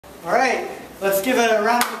All right, let's give a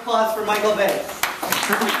round of applause for Michael Bay.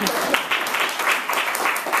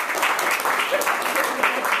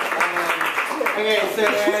 Okay, so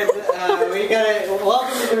we got to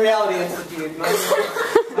welcome to the Reality Institute. My name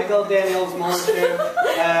is Michael Daniels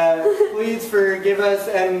Mollinger. Please forgive us.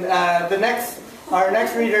 And our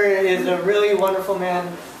next reader is a really wonderful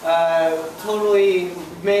man, totally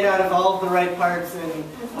made out of all of the right parts and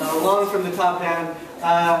long from the top down.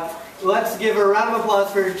 Let's give a round of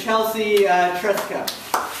applause for Chelsea Trescott.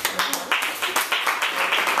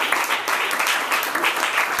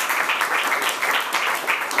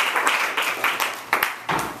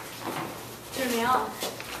 Turn me on.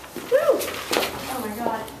 Woo! Oh my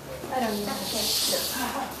god. I don't need that shit.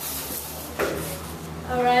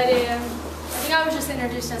 Alrighty. I think I was just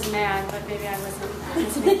introduced as a man, but maybe I wasn't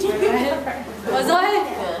listening to it. Was I?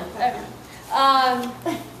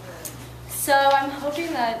 Okay. So I'm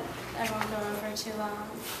hoping that I won't go over too long.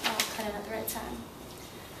 I'll cut it at the right time.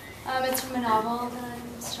 It's from a novel that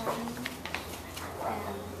I'm starting.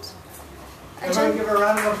 And Everyone give a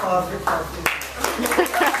round of applause for Chelsea.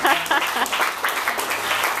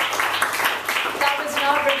 That was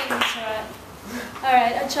not bringing me to it.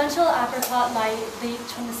 Alright, a gentle apricot light leaped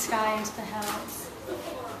from the sky into the hills.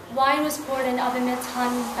 Wine was poured in oven mitts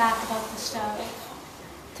hung back above the stove.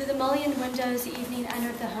 Through the mullioned windows, the evening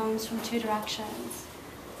entered the homes from two directions.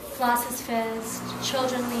 Glasses fizzed,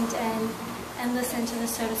 children leaned in and listened to the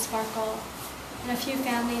soda sparkle, and a few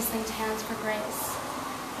families linked hands for grace.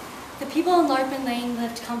 The people in Larkman Lane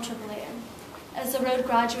lived comfortably. As the road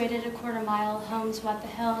graduated a quarter mile, homes webbed the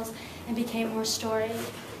hills and became more storied.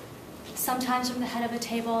 Sometimes from the head of a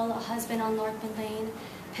table, a husband on Larkman Lane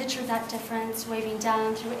pictured that difference waving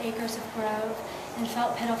down through acres of grove and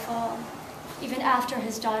felt pitiful, even after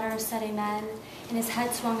his daughter said amen and his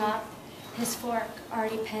head swung up, his fork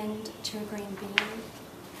already pinned to a green bean.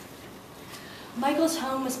 Michael's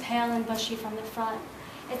home was pale and bushy from the front.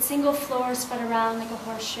 Its single floor spread around like a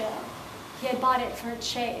horseshoe. He had bought it for its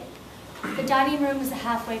shape. The dining room was the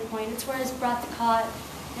halfway point. It's where his breath caught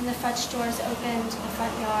and the French doors opened to the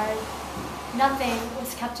front yard. Nothing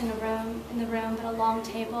was kept in the room but a long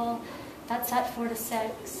table that sat 4 to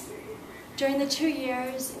 6. During the 2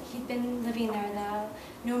 years he'd been living there, though,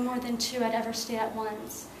 no more than 2 had ever stayed at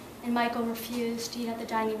once, and Michael refused to eat at the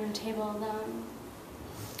dining room table alone.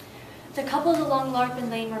 The couples along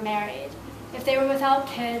Larkman Lane were married. If they were without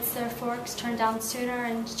kids, their forks turned down sooner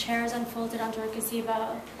and chairs unfolded under a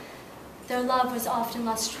gazebo. Their love was often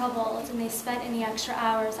less troubled, and they spent any extra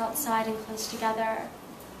hours outside and close together.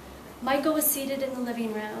 Michael was seated in the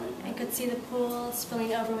living room and could see the pool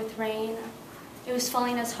spilling over with rain. It was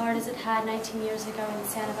falling as hard as it had 19 years ago in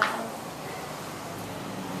Sanibel.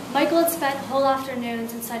 Michael had spent whole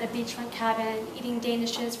afternoons inside a beachfront cabin, eating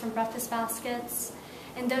danishes from breakfast baskets.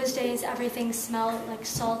 In those days, everything smelled like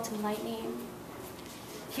salt and lightning.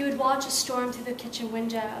 He would watch a storm through the kitchen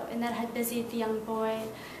window, and that had busied the young boy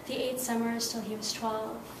the 8 summers till he was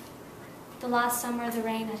 12. The last summer, the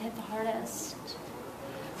rain had hit the hardest.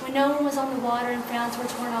 When no one was on the water and fans were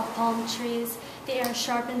torn off palm trees, the air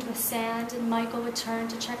sharpened with sand, and Michael would turn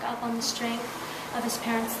to check up on the strength of his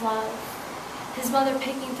parents' love. His mother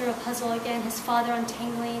picking through a puzzle again, his father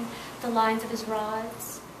untangling the lines of his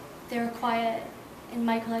rods. They were quiet, and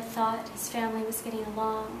Michael had thought his family was getting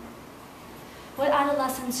along. What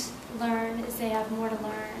adolescents learn is they have more to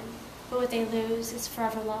learn, but what they lose is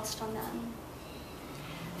forever lost on them.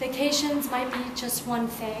 Vacations might be just one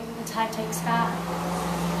thing the tide takes back.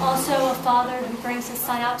 Also, a father who brings his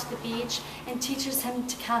son out to the beach and teaches him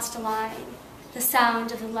to cast a line. The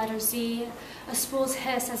sound of the letter Z, a spool's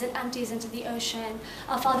hiss as it empties into the ocean,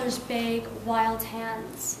 a father's big, wild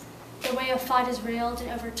hands. The way a fight is reeled and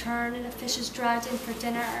overturned and a fish is dragged in for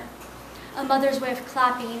dinner. A mother's way of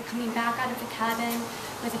clapping, coming back out of the cabin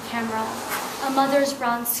with a camera. A mother's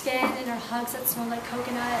brown skin and her hugs that smell like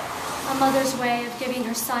coconut. A mother's way of giving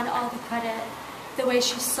her son all the credit. The way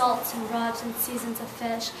she salts and rubs and seasons a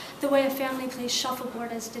fish. The way a family plays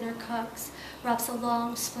shuffleboard as dinner cooks. Wraps a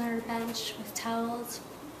long, splintered bench with towels.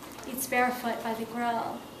 Eats barefoot by the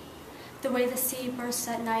grill. The way the sea bursts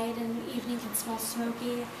at night and the evening can smell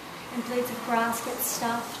smoky. And blades of grass get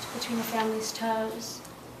stuffed between a family's toes.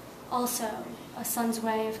 Also, a son's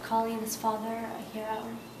way of calling his father a hero.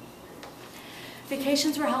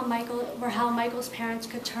 Vacations were how Michael's parents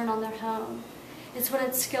could turn on their home. It's what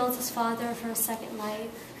had skilled his father for a second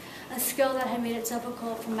life, a skill that had made it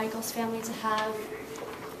difficult for Michael's family to have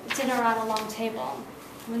dinner around a long table,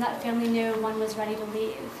 when that family knew one was ready to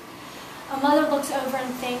leave. A mother looks over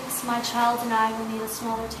and thinks, my child and I will need a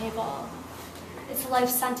smaller table. It's a life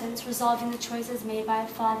sentence resolving the choices made by a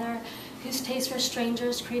father whose taste for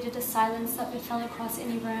strangers created a silence that befell across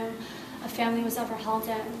any room a family was ever held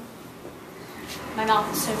in. My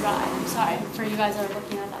mouth is so dry. I'm sorry for you guys that are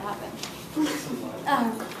looking at that happen.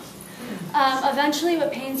 Eventually,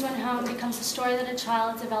 what pains one home becomes a story that a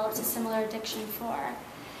child develops a similar addiction for.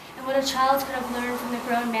 And what a child could have learned from the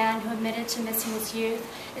grown man who admitted to missing his youth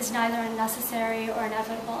is neither unnecessary or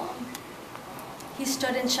inevitable. He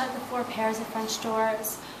stood and shut the 4 pairs of French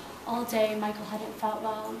doors. All day, Michael hadn't felt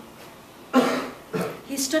well.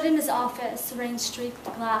 He stood in his office, rain-streaked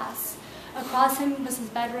glass. Across him was his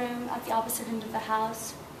bedroom at the opposite end of the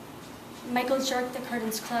house. Michael jerked the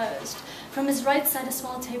curtains closed. From his right side, a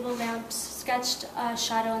small table lamp sketched a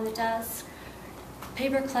shadow on the desk.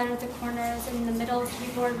 Paper cluttered the corners, and in the middle, the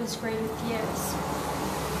keyboard was grayed with use.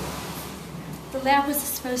 The lamp was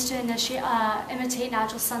supposed to imitate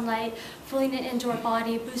natural sunlight, fooling an indoor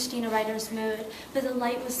body, boosting a writer's mood, but the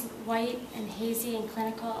light was white and hazy and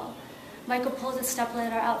clinical. Michael pulled a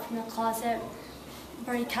stepladder out from the closet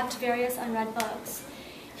where he kept various unread books.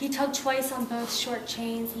 He tugged twice on both short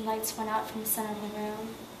chains, and lights went out from the center of the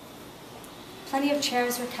room. Plenty of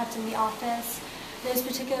chairs were kept in the office. Those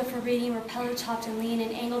particular for reading were pillow-topped and lean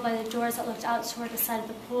and angled by the doors that looked out toward the side of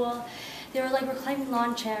the pool. They were like reclining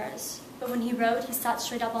lawn chairs, but when he wrote, he sat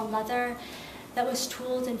straight up on leather that was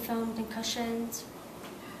tooled and foamed and cushioned.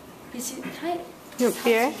 Can I? You want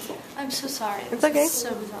beer? I'm so sorry. It's okay. This is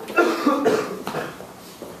so bizarre.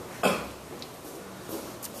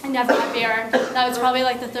 I never had beer. That was probably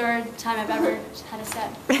like the 3rd time I've ever had a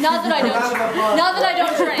sip. Not that I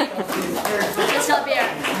don't drink. It's not beer.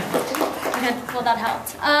 Okay, well that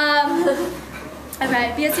helped.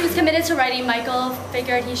 Okay, because he was committed to writing, Michael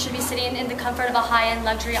figured he should be sitting in the comfort of a high-end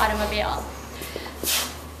luxury automobile.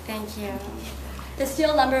 Thank you. The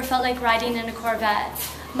steel lumber felt like riding in a Corvette.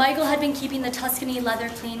 Michael had been keeping the Tuscany leather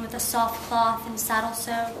clean with a soft cloth and saddle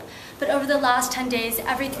soap, but over the last 10 days,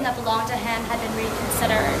 everything that belonged to him had been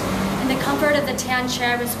reconsidered, and the comfort of the tan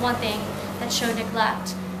chair was one thing that showed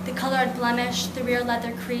neglect. The color had blemished, the rear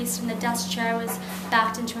leather creased, and the desk chair was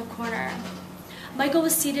backed into a corner. Michael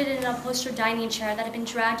was seated in an upholstered dining chair that had been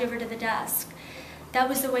dragged over to the desk. That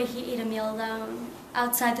was the way he ate a meal alone.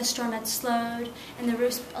 Outside, the storm had slowed, and the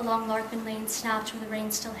roofs along Larkman Lane snapped where the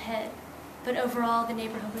rain still hit. But overall, the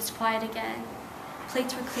neighborhood was quiet again.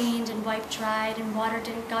 Plates were cleaned and wiped dried, and water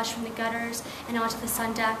didn't gush from the gutters and onto the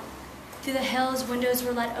sun deck. Through the hills, windows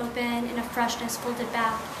were let open, and a freshness folded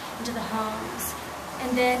back into the homes.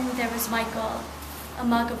 And then there was Michael, a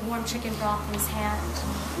mug of warm chicken broth in his hand.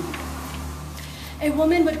 A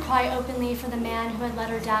woman would cry openly for the man who had let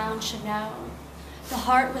her down should know. The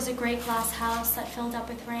heart was a great glass house that filled up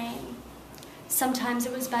with rain. Sometimes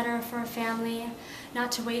it was better for a family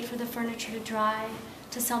not to wait for the furniture to dry,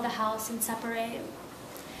 to sell the house and separate.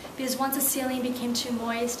 Because once a ceiling became too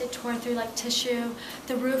moist, it tore through like tissue,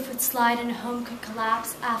 the roof would slide and a home could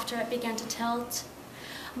collapse after it began to tilt.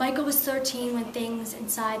 Michael was 13 when things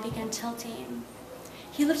inside began tilting.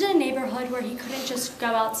 He lived in a neighborhood where he couldn't just go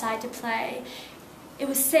outside to play. It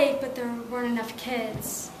was safe, but there weren't enough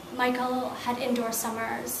kids. Michael had indoor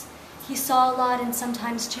summers. He saw a lot, and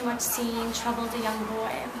sometimes too much seeing troubled a young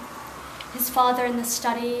boy. His father in the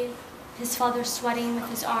study, his father sweating with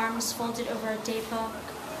his arms folded over a date book,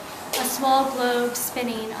 a small globe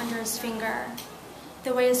spinning under his finger,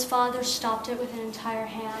 the way his father stopped it with an entire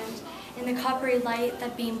hand, in the coppery light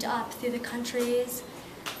that beamed up through the countries,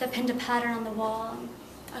 that pinned a pattern on the wall,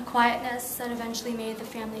 a quietness that eventually made the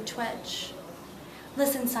family twitch.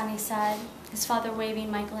 "Listen, son," he said, his father waving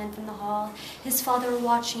Michael in from the hall, his father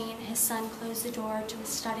watching his son close the door to his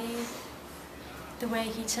study, the way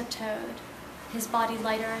he tiptoed, his body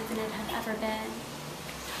lighter than it had ever been.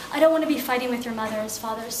 "I don't want to be fighting with your mother," his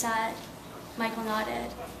father said. Michael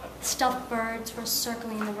nodded. Stuffed birds were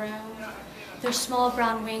circling the room. Their small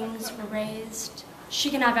brown wings were raised. "She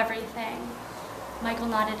can have everything." Michael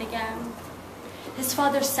nodded again. His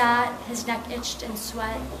father sat, his neck itched in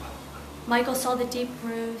sweat. Michael saw the deep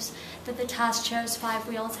grooves that the task chair's 5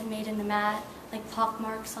 wheels had made in the mat, like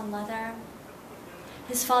pockmarks on leather.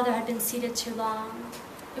 His father had been seated too long.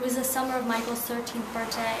 It was the summer of Michael's 13th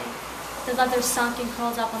birthday. The leather sunk and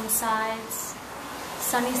curled up on the sides.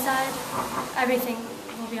 "Son," he said, "everything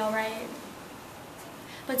will be all right."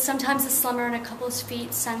 But sometimes the slumber in a couple's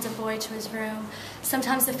feet sends a boy to his room.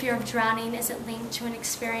 Sometimes the fear of drowning isn't linked to an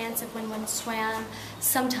experience of when one swam.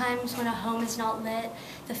 Sometimes when a home is not lit,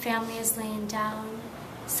 the family is laying down.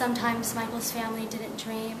 Sometimes Michael's family didn't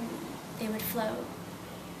dream, they would float.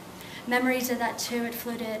 Memory did that too. It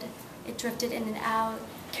floated, it drifted in and out,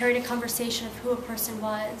 carried a conversation of who a person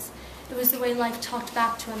was. It was the way life talked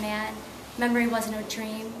back to a man, Memory wasn't a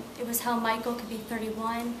dream. It was how Michael could be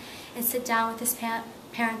 31 and sit down with his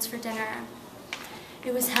parents for dinner.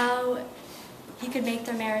 It was how he could make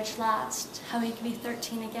their marriage last, how he could be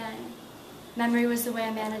 13 again. Memory was the way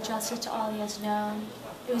a man adjusted to all he has known.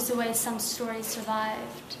 It was the way some stories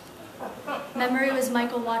survived. Memory was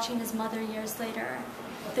Michael watching his mother years later,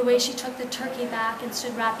 the way she took the turkey back and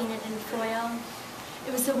stood wrapping it in foil.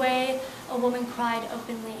 It was the way a woman cried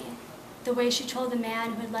openly, the way she told the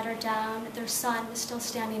man who had let her down that their son was still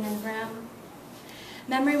standing in the room.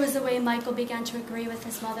 Memory was the way Michael began to agree with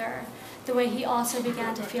his mother, the way he also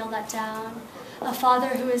began to feel let down. A father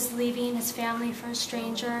who is leaving his family for a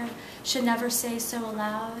stranger should never say so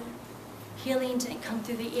aloud. Healing didn't come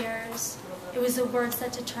through the ears. It was the words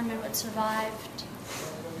that determined what survived.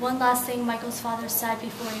 One last thing Michael's father said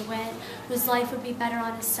before he went was life would be better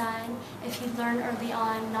on his son if he learned early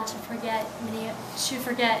on not to forget many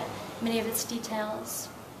of its details.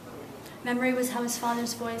 Memory was how his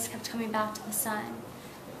father's voice kept coming back to the son.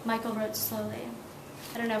 Michael wrote slowly.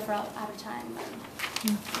 I don't know if we're out of time, but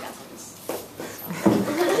I got this.